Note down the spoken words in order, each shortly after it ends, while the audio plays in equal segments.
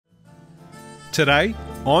Today,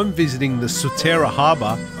 I'm visiting the Sutera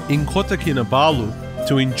Harbour in Kota, Kinabalu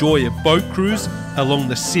to enjoy a boat cruise along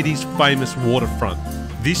the city's famous waterfront.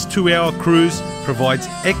 This 2-hour cruise provides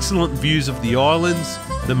excellent views of the islands,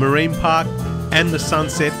 the marine park and the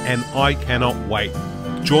sunset, and I cannot wait.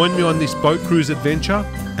 Join me on this boat cruise adventure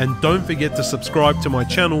and don't forget to subscribe to my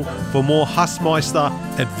channel for more Hussmeister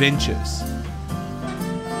adventures.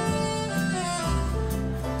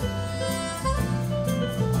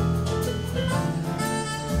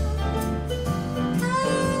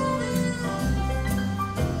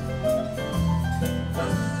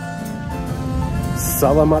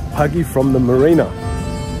 Salamat pagi from the marina.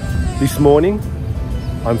 This morning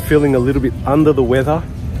I'm feeling a little bit under the weather.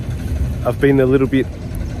 I've been a little bit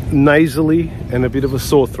nasally and a bit of a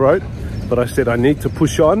sore throat, but I said I need to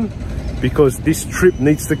push on because this trip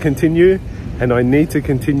needs to continue and I need to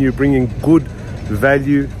continue bringing good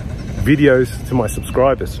value videos to my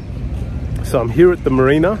subscribers. So I'm here at the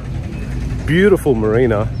marina, beautiful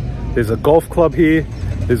marina. There's a golf club here.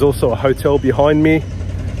 There's also a hotel behind me.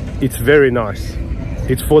 It's very nice.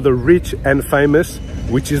 It's for the rich and famous,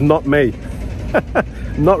 which is not me.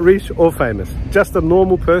 Not rich or famous, just a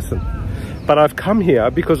normal person. But I've come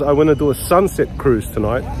here because I want to do a sunset cruise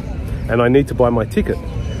tonight and I need to buy my ticket.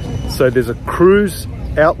 So there's a cruise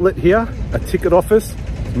outlet here, a ticket office,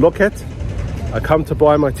 Loket. I come to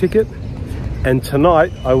buy my ticket and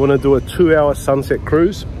tonight I want to do a 2-hour sunset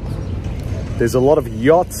cruise. There's a lot of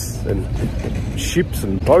yachts and ships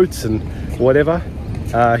and boats and whatever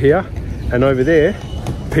here. And over there,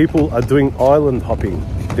 people are doing island hopping.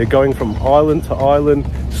 They're going from island to island,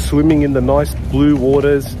 swimming in the nice blue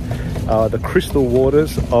waters, the crystal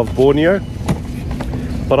waters of Borneo.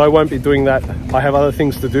 But I won't be doing that. I have other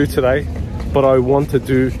things to do today, but I want to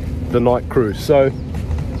do the night cruise. So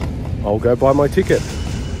I'll go buy my ticket.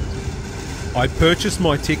 I purchased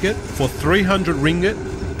my ticket for 300 ringgit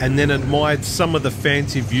and then admired some of the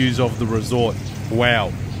fancy views of the resort.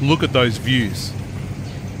 Wow, look at those views.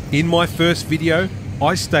 In my first video,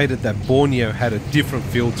 I stated that Borneo had a different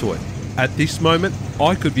feel to it. At this moment,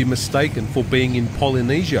 I could be mistaken for being in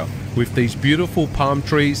Polynesia with these beautiful palm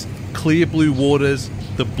trees, clear blue waters,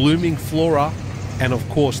 the blooming flora, and of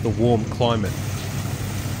course the warm climate.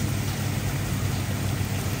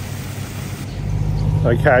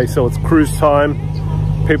 Okay, so it's cruise time.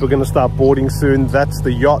 People are going to start boarding soon. That's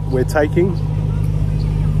the yacht we're taking.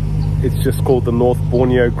 It's just called the North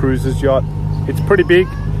Borneo Cruises yacht. It's pretty big.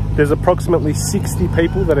 There's approximately 60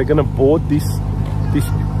 people that are going to board this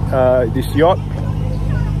yacht.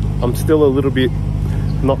 I'm still a little bit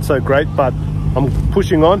not so great, but I'm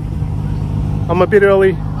pushing on. I'm a bit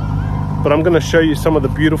early, but I'm going to show you some of the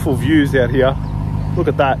beautiful views out here. Look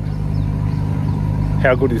at that.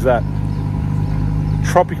 How good is that?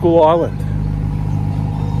 Tropical island.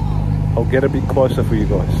 I'll get a bit closer for you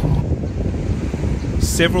guys.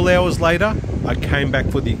 Several hours later, I came back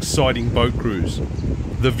for the exciting boat cruise.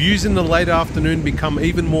 The views in the late afternoon become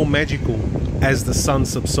even more magical as the sun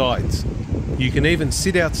subsides. You can even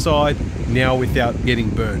sit outside now without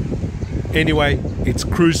getting burned. Anyway, it's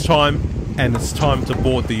cruise time and it's time to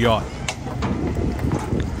board the yacht.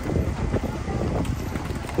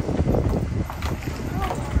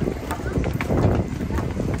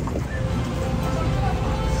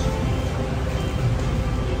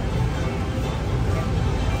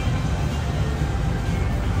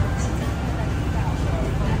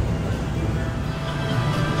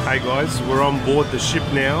 Hey guys, we're on board the ship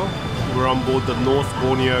now. We're on board the North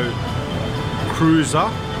Borneo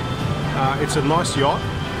Cruiser. It's a nice yacht.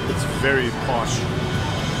 It's very posh.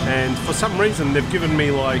 And for some reason, they've given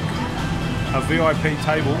me like a VIP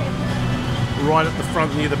table right at the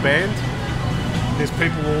front near the band. There's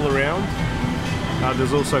people all around.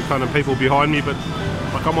 There's also kind of people behind me, but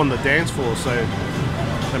like I'm on the dance floor, so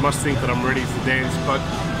they must think that I'm ready to dance. But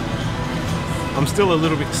I'm still a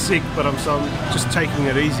little bit sick, but I'm just taking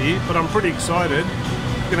it easy, but I'm pretty excited.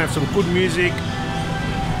 We're gonna have some good music.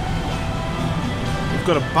 We've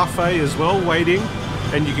got a buffet as well waiting,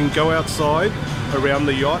 and you can go outside around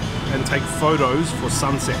the yacht and take photos for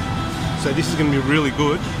sunset. So this is gonna be really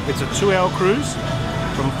good. It's a 2-hour cruise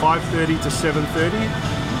from 5:30 to 7:30.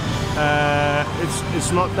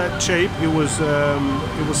 It's not that cheap. It was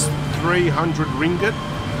 300 ringgit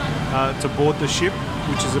to board the ship,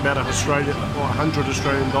 which is about 100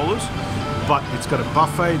 Australian dollars. But it's got a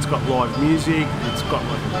buffet, it's got live music, it's got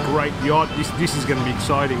like a great yacht. This is going to be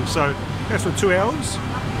exciting. So that's for 2 hours.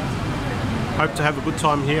 Hope to have a good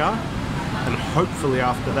time here, and hopefully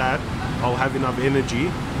after that I'll have enough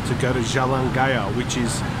energy to go to Jalan Gaya, which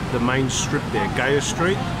is the main strip there, Gaya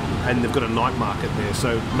Street, and they've got a night market there.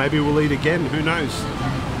 So maybe we'll eat again, who knows?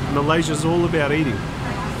 Malaysia's all about eating.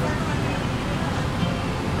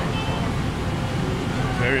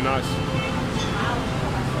 Very nice.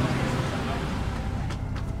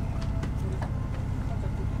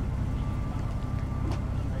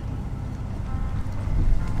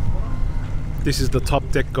 This is the top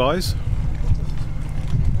deck, guys.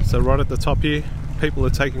 So right at the top here, people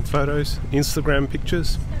are taking photos, Instagram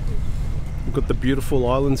pictures. We've got the beautiful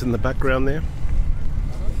islands in the background there.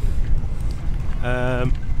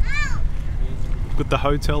 We've got the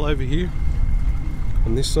hotel over here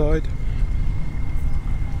on this side.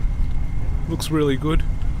 Looks really good.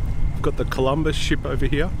 We've got the Columbus ship over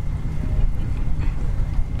here.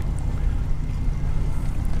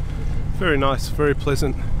 Very nice, very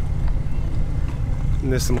pleasant.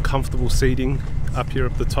 And there's some comfortable seating up here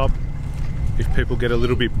at the top. If people get a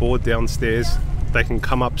little bit bored downstairs, they can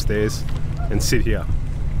come upstairs and sit here.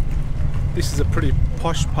 This is a pretty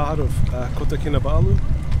posh part of Kota Kinabalu.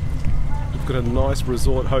 We've got a nice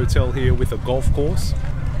resort hotel here with a golf course,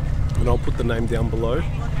 and I'll put the name down below.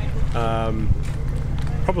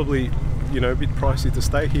 Probably, you know, a bit pricey to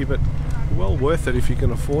stay here, but well worth it if you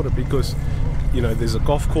can afford it, because, you know, there's a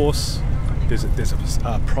golf course, there's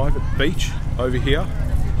a private beach over here,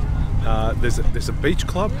 there's a beach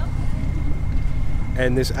club,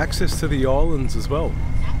 and there's access to the islands as well.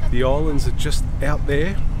 The islands are just out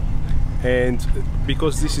there, and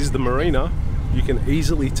because this is the marina, you can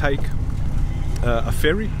easily take a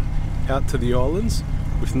ferry out to the islands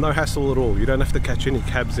with no hassle at all. You don't have to catch any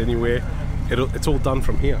cabs anywhere. It's all done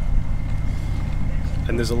from here.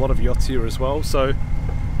 And there's a lot of yachts here as well, so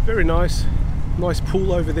very nice. Nice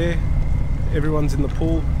pool over there. Everyone's in the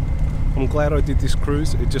pool. I'm glad I did this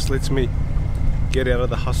cruise. It just lets me get out of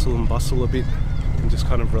the hustle and bustle a bit and just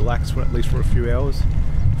kind of relax for at least for a few hours.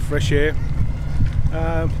 Fresh air.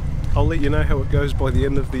 I'll let you know how it goes by the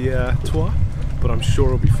end of the tour, but I'm sure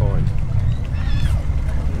it'll be fine.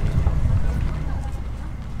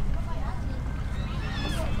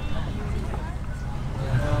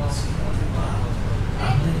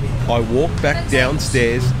 I walk back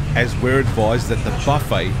downstairs as we're advised that the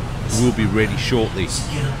buffet will be ready shortly.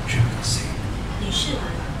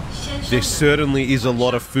 There certainly is a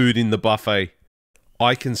lot of food in the buffet.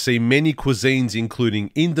 I can see many cuisines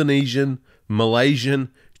including Indonesian, Malaysian,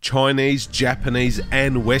 Chinese, Japanese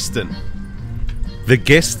and Western. The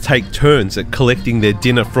guests take turns at collecting their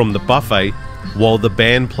dinner from the buffet while the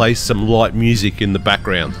band plays some light music in the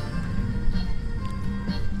background.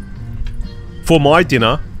 For my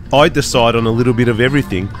dinner, I decide on a little bit of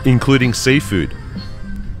everything, including seafood.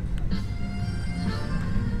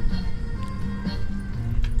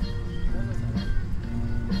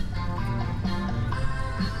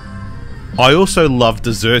 I also love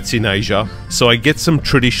desserts in Asia, so I get some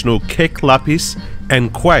traditional kek lapis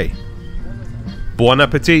and kueh. Bon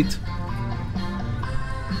appetit!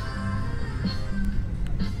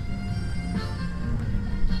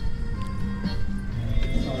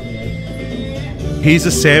 Here's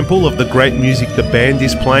a sample of the great music the band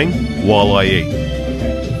is playing while I eat.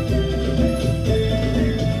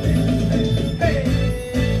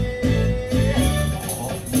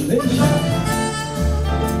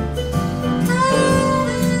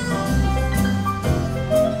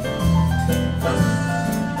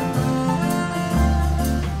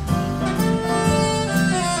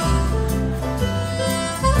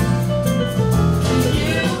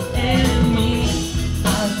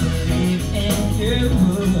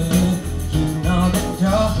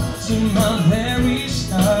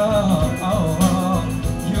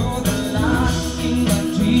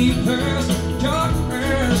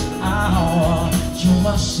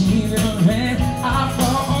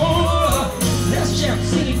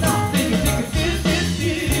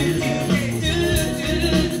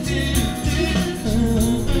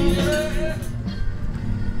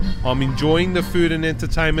 I'm enjoying the food and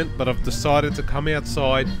entertainment, but I've decided to come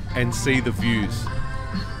outside and see the views.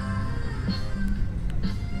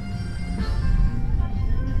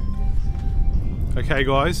 Okay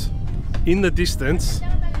guys, in the distance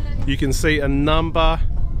you can see a number,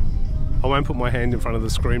 I won't put my hand in front of the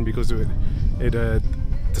screen because it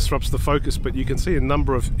disrupts the focus, but you can see a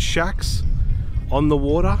number of shacks on the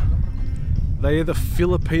water. They are the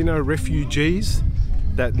Filipino refugees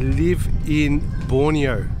that live in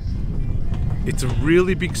Borneo. It's a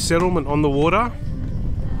really big settlement on the water,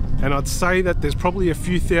 and I'd say that there's probably a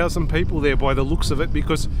few thousand people there by the looks of it,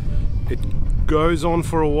 because it goes on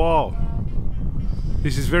for a while.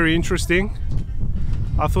 This is very interesting.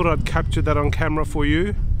 I thought I'd capture that on camera for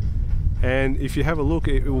you, and if you have a look,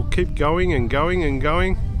 it will keep going and going and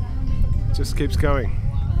going. It just keeps going.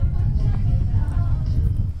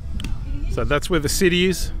 So that's where the city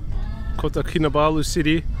is. Kota Kinabalu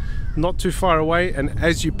city, not too far away, and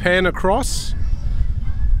as you pan across,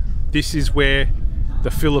 this is where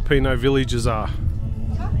the Filipino villages are.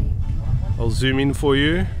 I'll zoom in for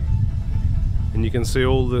you and you can see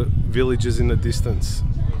all the villages in the distance.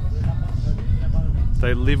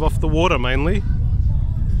 They live off the water mainly.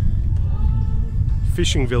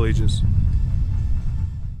 Fishing villages.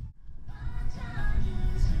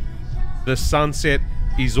 The sunset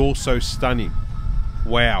is also stunning.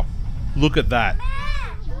 Wow, look at that.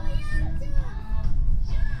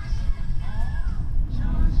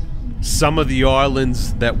 Some of the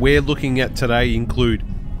islands that we're looking at today include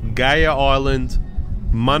Gaya Island,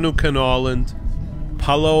 Manukan Island,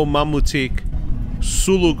 Palau Mamutik,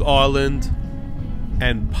 Sulug Island,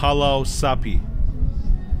 and Palau Sapi.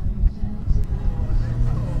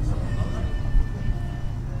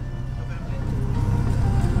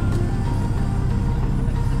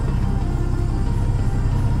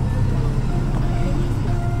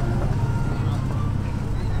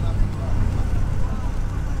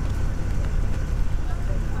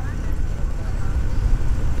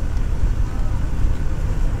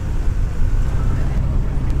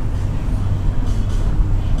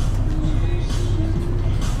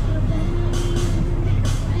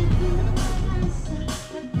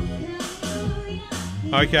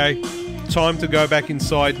 Okay, time to go back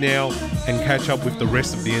inside now and catch up with the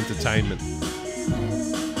rest of the entertainment.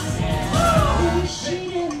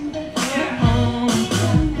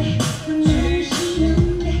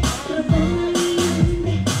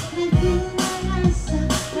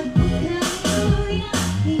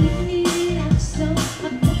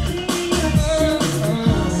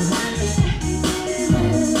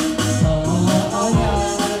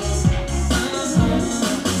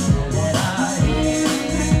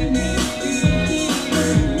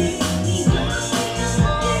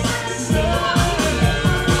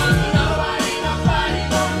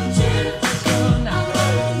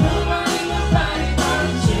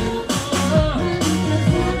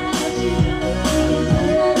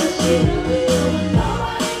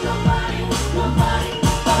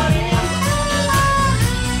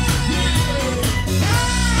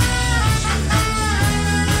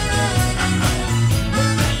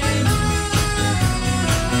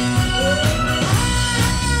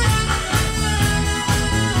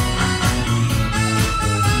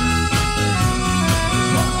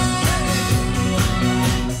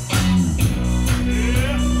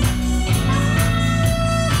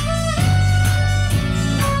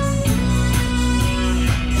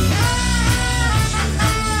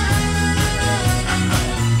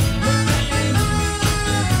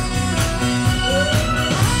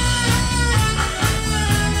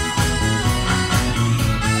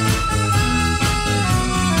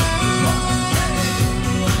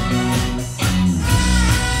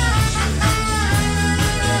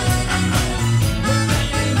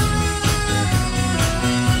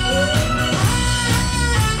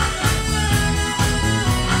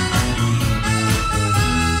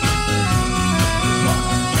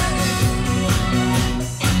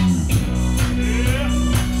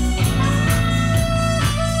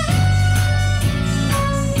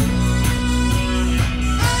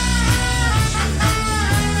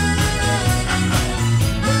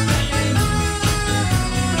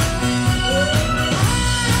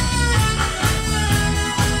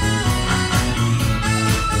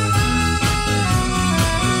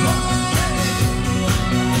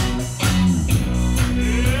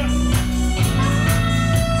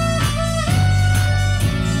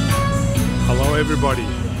 Everybody,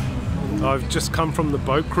 I've just come from the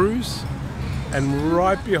boat cruise, and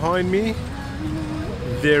right behind me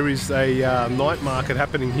there is a night market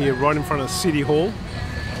happening here right in front of City Hall.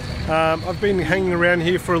 I've been hanging around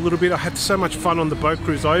here for a little bit. I had so much fun on the boat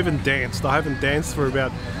cruise. I even danced. I haven't danced for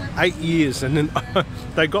about 8 years, and then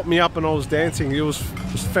they got me up and I was dancing. It was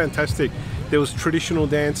fantastic. There was traditional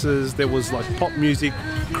dances, there was like pop music,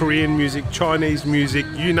 Korean music, Chinese music,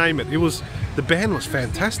 you name it. The band was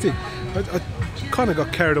fantastic. I kind of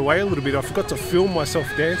got carried away a little bit. I forgot to film myself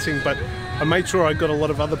dancing, but I made sure I got a lot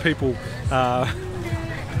of other people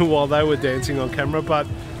while they were dancing on camera. But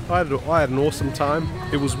I had an awesome time.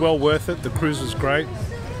 It was well worth it. The cruise was great.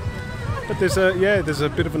 But there's a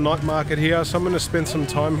bit of a night market here, so I'm going to spend some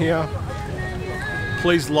time here.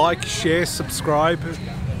 Please like, share, subscribe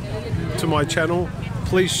to my channel.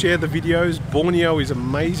 Please share the videos. Borneo is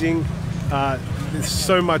amazing. There's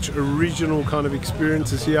so much original kind of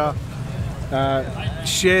experiences here.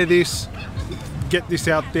 Share this, get this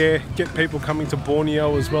out there, get people coming to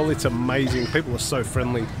Borneo as well. It's amazing. People are so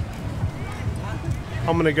friendly.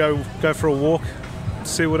 I'm gonna go for a walk,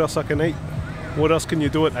 see what else I can eat. What else can you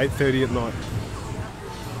do at 8:30 at night?